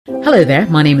Hello there,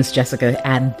 my name is Jessica,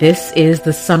 and this is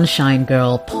the Sunshine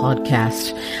Girl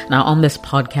podcast. Now, on this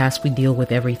podcast, we deal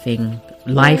with everything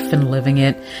life and living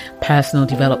it, personal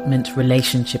development,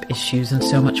 relationship issues, and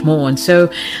so much more. And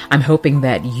so I'm hoping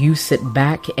that you sit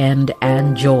back and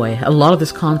enjoy. A lot of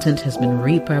this content has been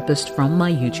repurposed from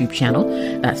my YouTube channel.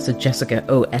 That's the Jessica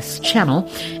OS channel.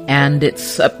 And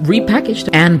it's repackaged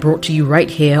and brought to you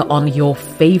right here on your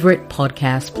favorite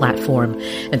podcast platform.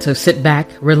 And so sit back,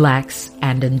 relax,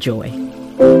 and enjoy.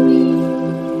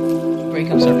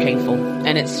 Breakups are painful,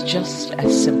 and it's just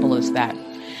as simple as that.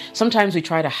 Sometimes we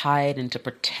try to hide and to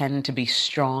pretend to be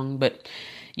strong, but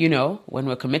when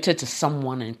we're committed to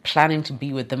someone and planning to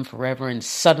be with them forever and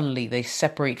suddenly they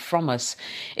separate from us,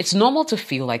 it's normal to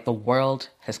feel like the world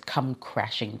has come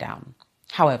crashing down.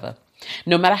 However,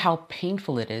 no matter how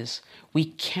painful it is, we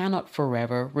cannot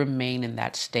forever remain in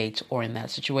that state or in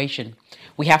that situation.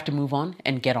 We have to move on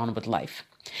and get on with life.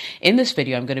 In this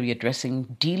video, I'm going to be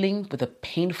addressing dealing with a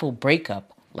painful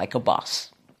breakup like a boss.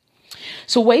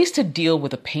 So ways to deal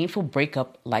with a painful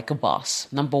breakup like a boss.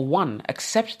 Number 1,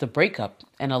 accept the breakup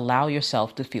and allow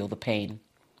yourself to feel the pain.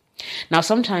 Now,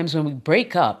 sometimes when we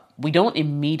break up, we don't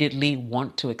immediately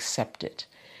want to accept it.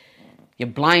 You're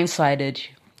blindsided.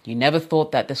 You never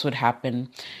thought that this would happen.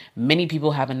 Many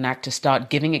people have a knack to start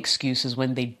giving excuses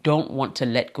when they don't want to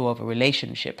let go of a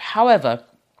relationship. However,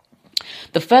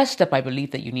 the first step I believe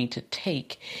that you need to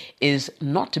take is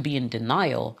not to be in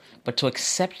denial, but to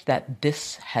accept that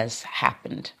this has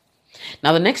happened.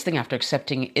 Now, the next thing after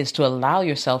accepting is to allow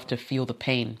yourself to feel the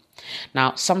pain.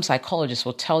 Now, some psychologists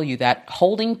will tell you that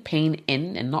holding pain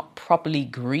in and not properly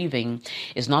grieving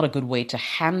is not a good way to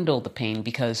handle the pain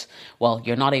because,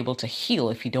 you're not able to heal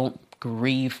if you don't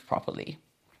grieve properly.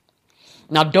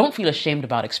 Now, don't feel ashamed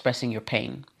about expressing your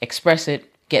pain. Express it.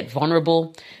 Get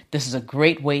vulnerable. This is a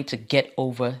great way to get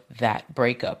over that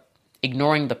breakup.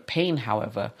 Ignoring the pain,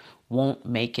 however, won't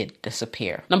make it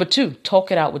disappear. Number 2,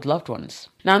 talk it out with loved ones.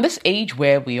 Now, in this age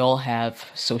where we all have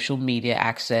social media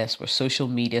access, we're social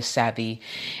media savvy,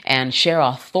 and share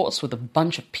our thoughts with a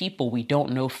bunch of people we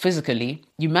don't know physically,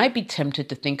 you might be tempted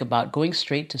to think about going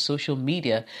straight to social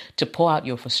media to pour out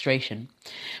your frustration.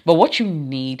 But what you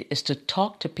need is to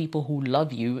talk to people who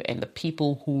love you and the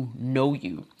people who know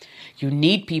you. You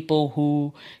need people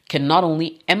who can not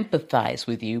only empathize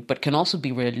with you, but can also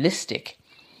be realistic,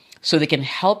 so they can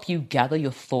help you gather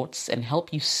your thoughts and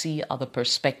help you see other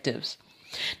perspectives.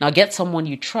 Now, get someone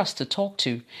you trust to talk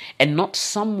to and not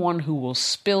someone who will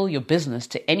spill your business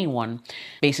to anyone,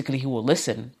 basically who will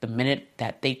listen the minute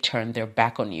that they turn their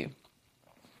back on you.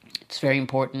 It's very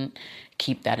important.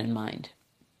 Keep that in mind.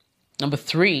 Number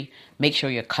 3, make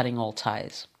sure you're cutting all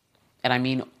ties. And I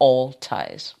mean all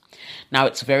ties. Now,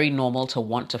 it's very normal to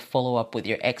want to follow up with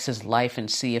your ex's life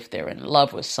and see if they're in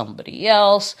love with somebody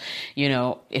else,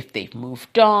 if they've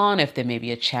moved on, if there may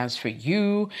be a chance for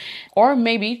you, or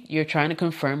maybe you're trying to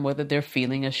confirm whether they're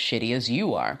feeling as shitty as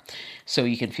you are, so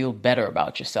you can feel better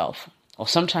about yourself. Or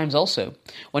sometimes also,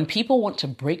 when people want to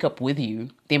break up with you,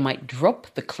 they might drop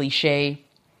the cliche,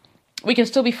 "We can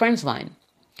still be friends" line.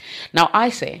 Now, I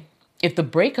say, if the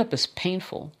breakup is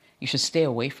painful, you should stay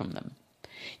away from them.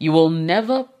 You will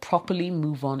never properly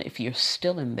move on if you're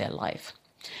still in their life.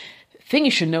 The thing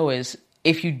you should know is,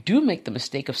 if you do make the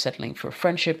mistake of settling for a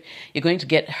friendship, you're going to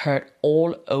get hurt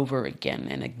all over again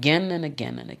and again and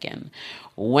again and again.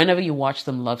 Whenever you watch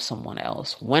them love someone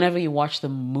else, whenever you watch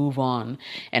them move on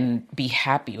and be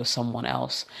happy with someone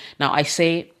else. Now, I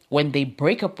say, when they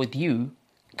break up with you,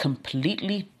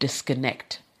 completely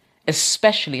disconnect.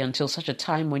 Especially until such a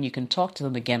time when you can talk to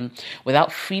them again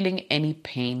without feeling any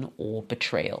pain or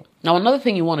betrayal. Now, another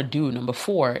thing you want to do, number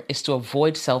 4, is to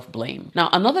avoid self-blame. Now,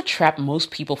 another trap most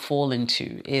people fall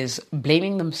into is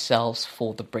blaming themselves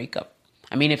for the breakup.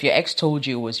 I mean, if your ex told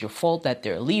you it was your fault that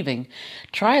they're leaving,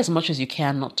 try as much as you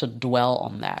can not to dwell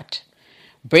on that.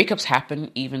 Breakups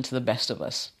happen even to the best of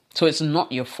us. So it's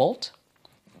not your fault.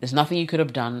 There's nothing you could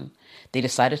have done. They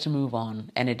decided to move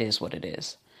on, and it is what it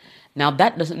is. Now,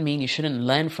 that doesn't mean you shouldn't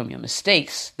learn from your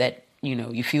mistakes that,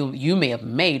 you feel you may have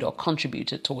made or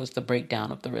contributed towards the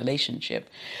breakdown of the relationship.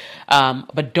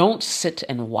 But don't sit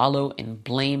and wallow in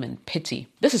blame and pity.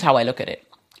 This is how I look at it.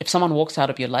 If someone walks out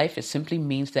of your life, it simply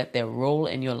means that their role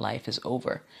in your life is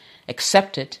over.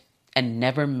 Accept it and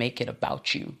never make it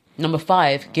about you. Number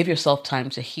 5, give yourself time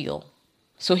to heal.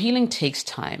 So healing takes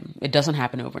time. It doesn't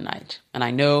happen overnight. And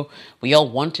I know we all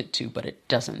want it to, but it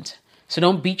doesn't. So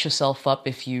don't beat yourself up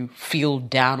if you feel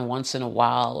down once in a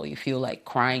while or you feel like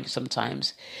crying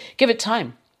sometimes. Give it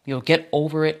time. You'll get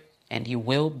over it and you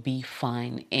will be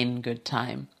fine in good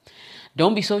time.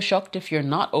 Don't be so shocked if you're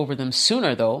not over them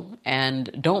sooner, though,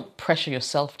 and don't pressure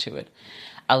yourself to it.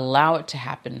 Allow it to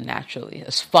happen naturally.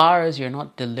 As far as you're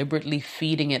not deliberately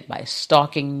feeding it by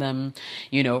stalking them,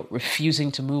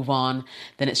 refusing to move on,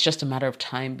 then it's just a matter of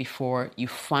time before you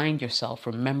find yourself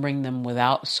remembering them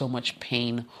without so much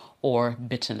pain or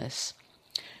bitterness.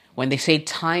 When they say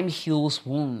time heals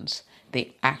wounds,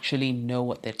 they actually know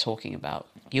what they're talking about.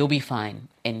 You'll be fine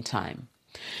in time.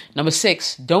 Number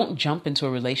 6, don't jump into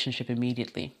a relationship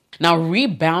immediately. Now,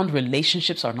 rebound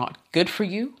relationships are not good for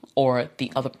you or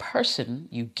the other person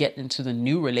you get into the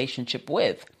new relationship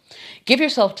with. Give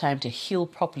yourself time to heal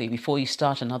properly before you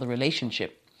start another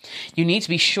relationship. You need to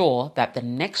be sure that the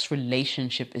next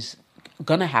relationship is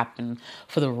going to happen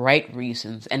for the right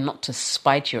reasons and not to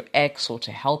spite your ex or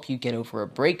to help you get over a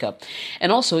breakup.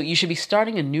 And also, you should be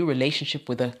starting a new relationship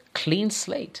with a clean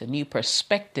slate, a new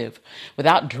perspective,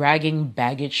 without dragging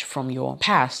baggage from your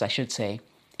past,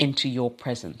 into your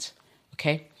present.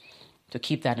 Okay? So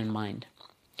keep that in mind.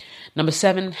 Number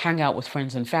 7, hang out with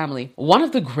friends and family. One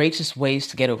of the greatest ways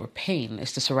to get over pain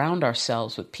is to surround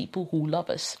ourselves with people who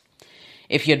love us.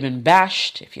 If you had been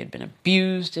bashed, if you had been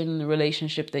abused in the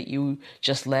relationship that you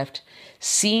just left,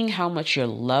 seeing how much you're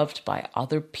loved by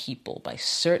other people, by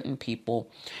certain people,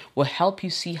 will help you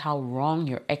see how wrong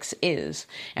your ex is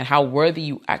and how worthy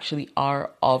you actually are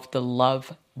of the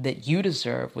love that you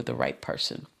deserve with the right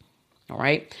person. All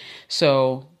right?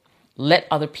 So let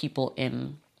other people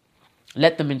in.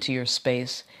 Let them into your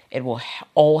space. It will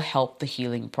all help the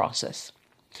healing process.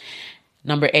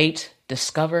 Number 8,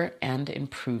 discover and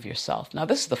improve yourself. Now,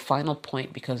 this is the final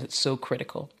point because it's so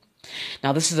critical.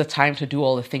 Now, this is a time to do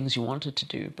all the things you wanted to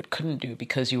do but couldn't do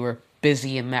because you were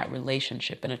busy in that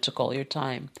relationship and it took all your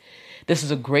time. This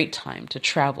is a great time to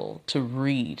travel, to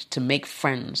read, to make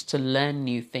friends, to learn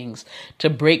new things, to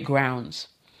break grounds.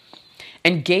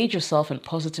 Engage yourself in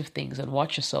positive things and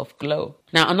watch yourself glow.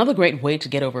 Now, another great way to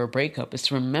get over a breakup is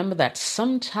to remember that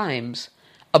sometimes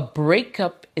a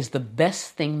breakup is the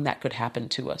best thing that could happen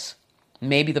to us.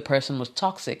 Maybe the person was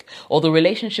toxic, or the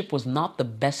relationship was not the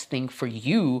best thing for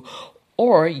you,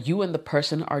 or you and the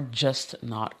person are just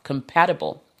not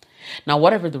compatible. Now,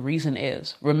 whatever the reason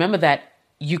is, remember that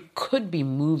you could be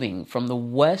moving from the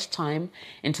worst time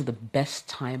into the best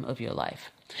time of your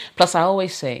life. Plus, I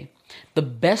always say, the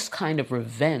best kind of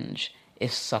revenge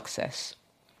is success.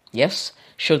 Yes,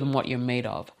 show them what you're made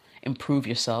of. Improve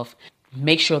yourself.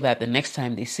 Make sure that the next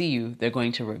time they see you, they're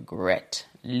going to regret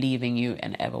leaving you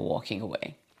and ever walking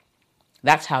away.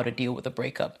 That's how to deal with a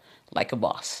breakup like a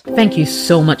boss. Thank you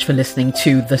so much for listening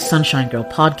to the Sunshine Girl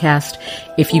podcast.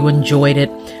 If you enjoyed it,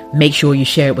 make sure you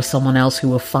share it with someone else who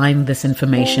will find this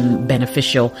information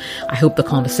beneficial. I hope the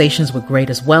conversations were great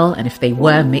as well. And if they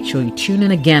were, make sure you tune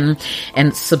in again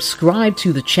and subscribe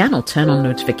to the channel. Turn on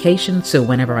notifications so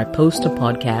whenever I post a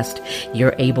podcast,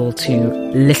 you're able to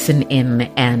listen in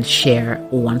and share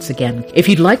once again. If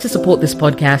you'd like to support this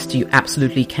podcast, you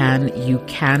absolutely can. You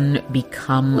can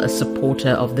become a supporter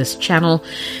of this channel.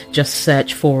 Just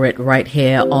search for it right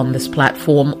here on this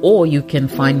platform, or you can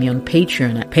find me on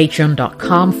Patreon at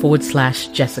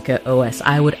patreon.com/Jessica OS.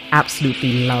 I would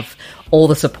absolutely love all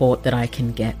the support that I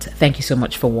can get. Thank you so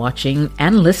much for watching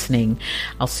and listening.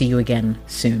 I'll see you again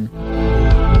soon.